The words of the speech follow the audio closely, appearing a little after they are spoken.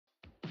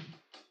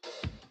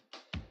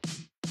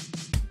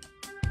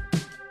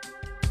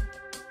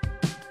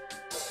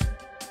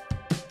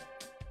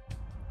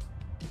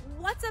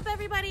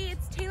everybody,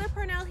 it's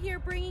Parnell here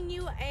bringing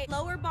you a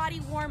lower body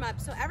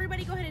warm-up. So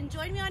everybody go ahead and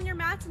join me on your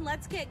mats and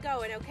let's get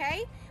going,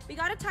 okay? We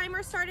got a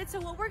timer started, so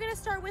what we're gonna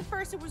start with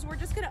first is we're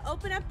just gonna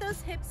open up those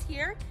hips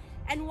here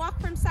and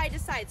walk from side to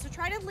side. So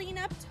try to lean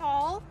up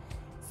tall,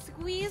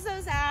 squeeze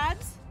those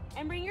abs,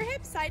 and bring your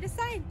hips side to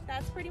side.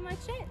 That's pretty much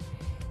it.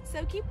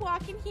 So keep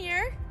walking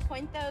here,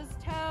 point those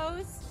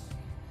toes.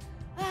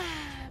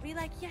 Be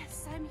like,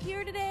 yes, I'm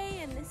here today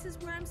and this is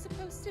where I'm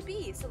supposed to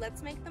be. So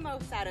let's make the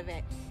most out of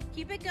it.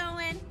 Keep it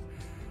going,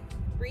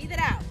 breathe it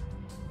out.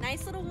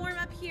 Nice little warm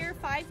up here,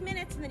 5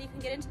 minutes, and then you can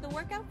get into the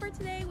workout for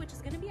today, which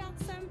is gonna be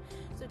awesome.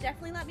 So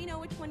definitely let me know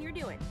which one you're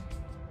doing.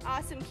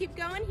 Awesome, keep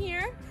going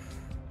here.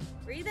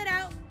 Breathe it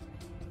out.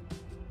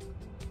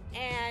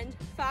 And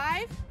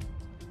 5,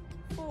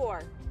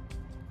 4,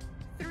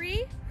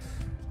 3,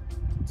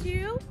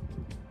 2,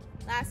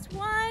 last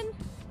one.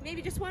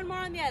 Maybe just one more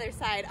on the other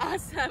side.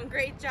 Awesome,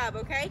 great job,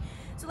 okay?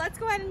 So let's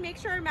go ahead and make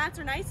sure our mats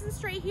are nice and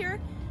straight here.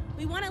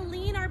 We wanna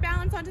lean our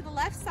balance onto the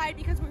left side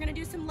because we're gonna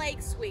do some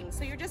leg swings.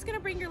 So you're just gonna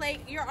bring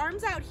your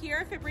arms out here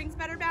if it brings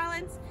better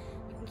balance.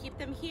 You can keep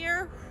them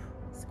here,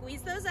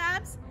 squeeze those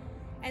abs,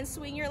 and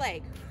swing your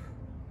leg.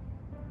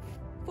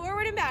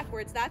 Forward and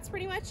backwards, that's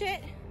pretty much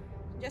it.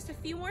 Just a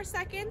few more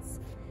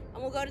seconds,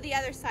 and we'll go to the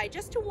other side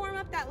just to warm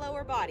up that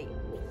lower body.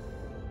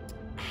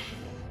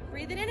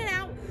 Breathe it in and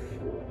out.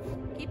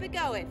 Keep it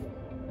going.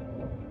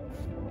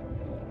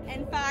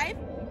 And 5,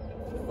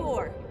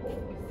 4,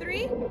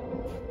 3,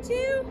 2,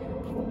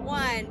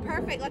 1.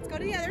 Perfect. Let's go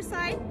to the other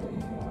side.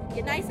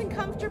 Get nice and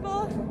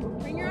comfortable.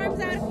 Bring your arms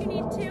out if you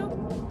need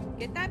to.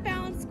 Get that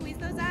balance. Squeeze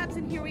those abs,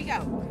 and here we go.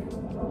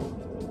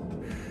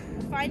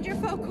 Find your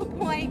focal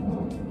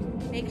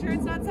point. Make sure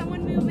it's not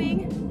someone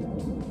moving.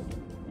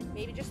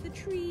 Maybe just the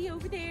tree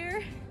over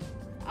there.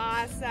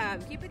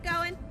 Awesome. Keep it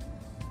going.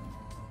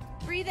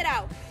 Breathe it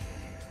out.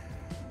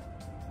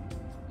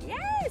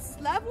 Yes,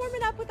 love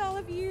warming up with all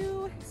of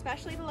you,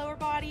 especially the lower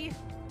body.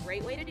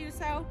 Great way to do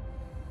so.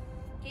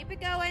 Keep it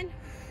going.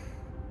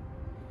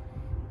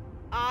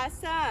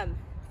 Awesome.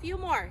 Few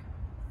more.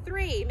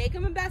 3, make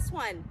them a best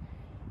one.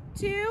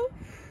 2,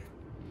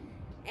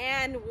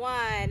 and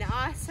 1.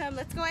 Awesome.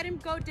 Let's go ahead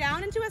and go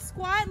down into a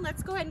squat, and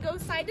let's go ahead and go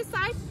side to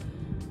side.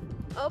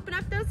 Open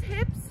up those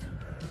hips.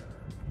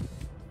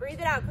 Breathe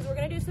it out, because we're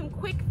gonna do some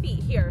quick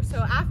feet here. So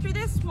after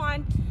this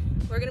one,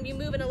 we're gonna be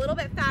moving a little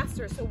bit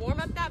faster. So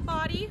warm up that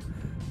body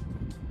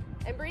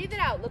and breathe it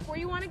out. Look where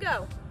you wanna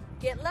go.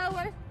 Get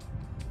lower.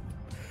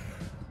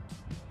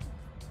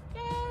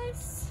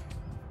 Yes.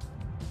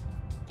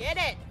 Get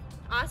it.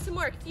 Awesome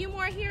work. A few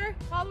more here,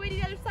 all the way to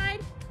the other side.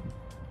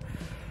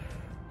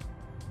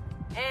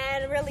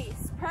 And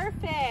release.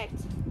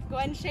 Perfect. Go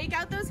ahead and shake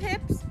out those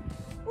hips.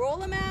 Roll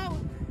them out.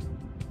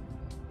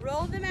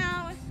 Roll them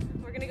out.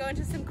 We're gonna go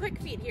into some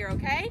quick feet here,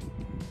 okay?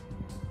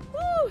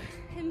 Woo!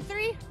 In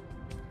 3,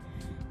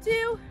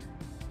 2,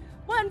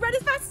 1. Run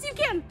as fast as you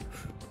can.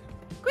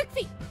 Quick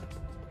feet.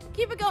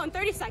 Keep it going.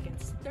 30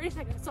 seconds. 30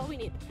 seconds. That's all we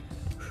need.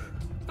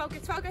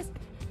 Focus, focus.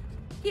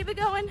 Keep it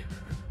going.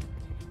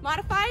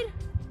 Modified.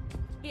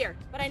 Here.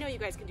 But I know you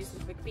guys can do some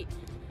quick feet.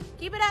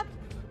 Keep it up.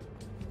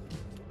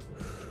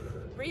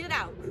 Breathe it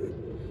out.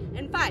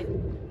 And 5,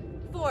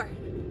 4,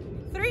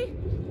 3,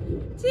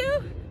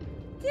 2,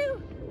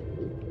 2,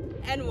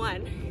 and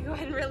 1. Go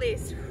ahead and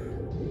release.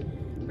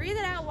 Breathe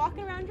it out. Walk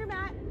around your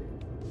mat.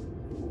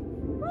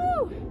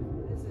 Woo!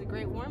 This is a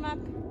great warm-up.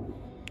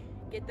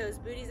 Get those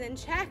booties in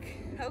check.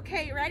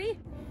 Okay, ready?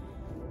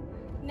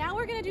 Now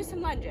we're gonna do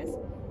some lunges.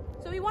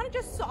 So we wanna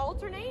just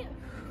alternate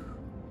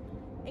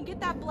and get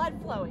that blood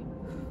flowing.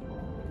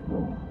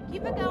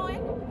 Keep it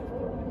going.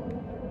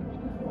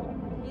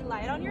 Be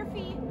light on your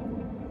feet.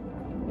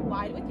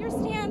 Wide with your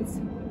stance.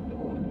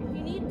 If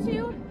you need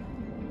to,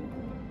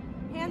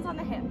 hands on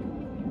the hip.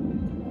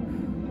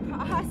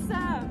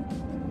 Awesome.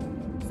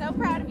 So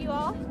proud of you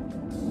all.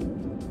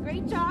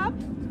 Great job.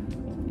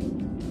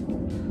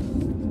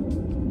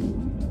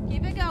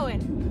 Keep it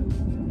going.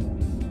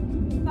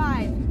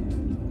 5,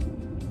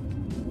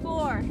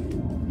 4,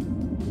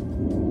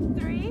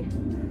 3,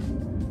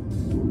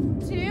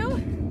 2,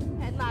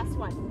 and last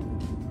one.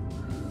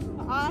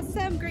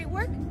 Awesome, great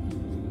work.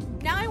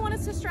 Now I want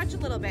us to stretch a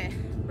little bit.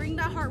 Bring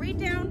that heart rate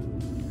down.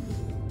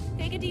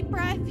 Take a deep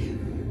breath.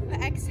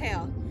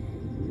 Exhale.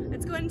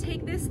 Let's go ahead and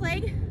take this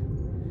leg,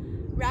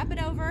 wrap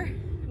it over,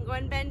 and go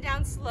ahead and bend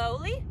down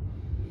slowly.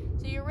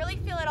 So you really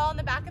feel it all in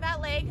the back of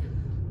that leg.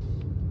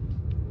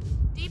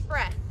 Deep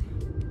breath.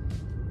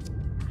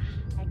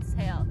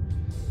 Exhale.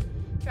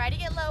 Try to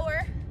get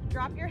lower.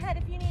 Drop your head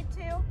if you need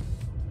to.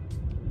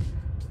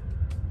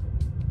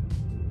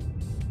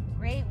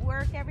 Great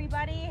work,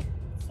 everybody.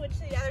 Switch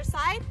to the other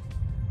side.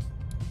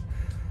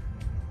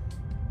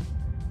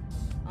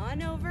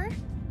 On over.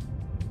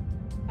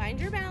 Find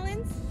your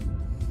balance.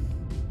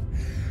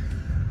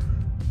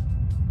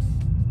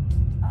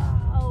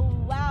 Oh,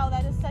 wow,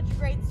 that is such a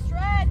great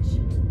stretch.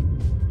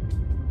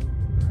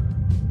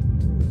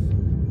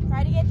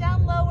 Try to get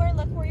down lower,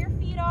 look where your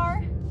feet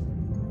are.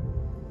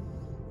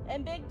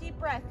 And big deep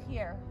breath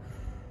here.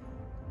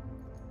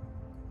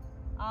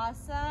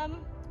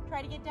 Awesome.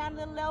 Try to get down a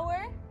little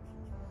lower.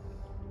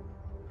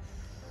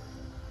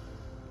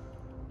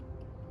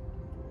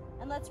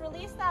 And let's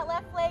release that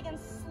left leg and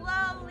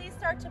slowly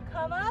start to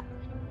come up.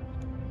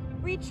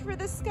 Reach for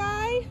the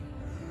sky.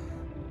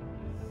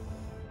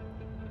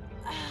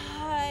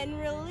 And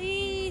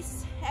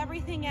release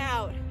everything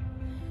out.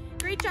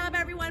 Great job,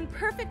 everyone.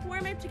 Perfect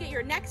warm-up to get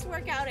your next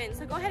workout in.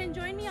 So go ahead and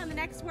join me on the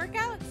next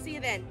workout. See you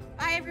then.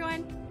 Bye,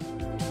 everyone.